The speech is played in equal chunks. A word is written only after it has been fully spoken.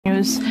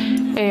use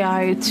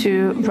AI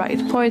to write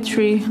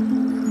poetry,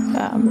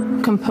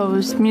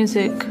 compose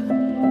music,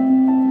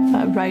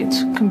 write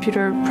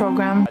computer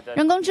program.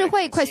 人工智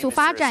慧快速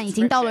发展，已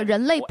经到了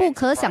人类不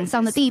可想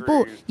象的地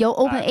步。由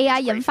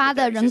OpenAI 研发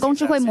的人工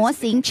智慧模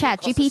型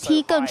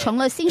ChatGPT 更成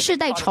了新世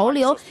代潮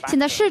流。现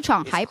在市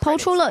场还抛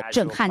出了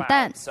震撼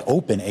弹。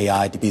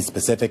OpenAI, to be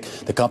specific,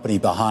 the company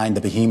behind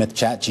the behemoth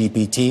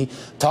ChatGPT,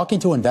 talking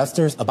to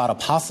investors about a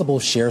possible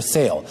share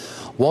sale.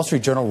 Wall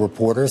Street Journal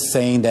reporters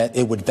saying that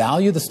it would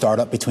value the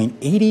startup between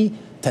 $80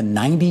 to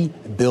 $90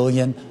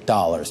 billion.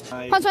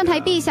 换算台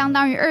币相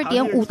当于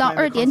2.5到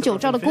2.9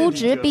兆的估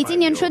值，比今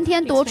年春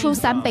天多出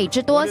3倍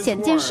之多，显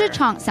见市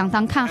场相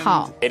当看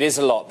好。It is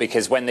a lot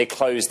because when they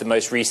closed the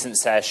most recent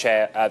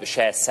share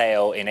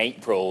sale in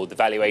April, the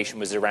valuation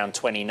was around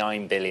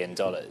 $29 billion.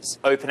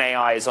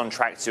 OpenAI is on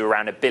track to do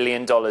around $1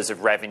 billion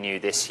of revenue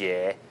this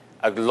year,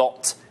 a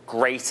lot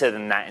greater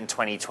than that in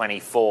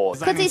 2024.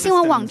 科技新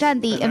闻网站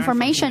The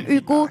Information 预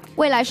估，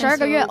未来12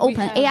个月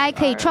OpenAI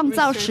可以创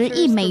造10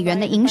亿美元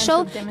的营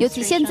收。尤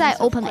其现在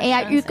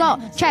OpenAI 预告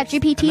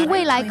ChatGPT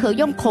未来可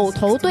用口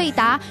头对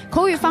答、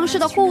口语方式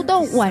的互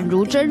动，宛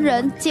如真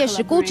人，届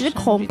时估值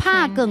恐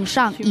怕更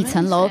上一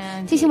层楼。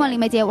新新闻林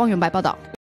梅杰、汪永白报道。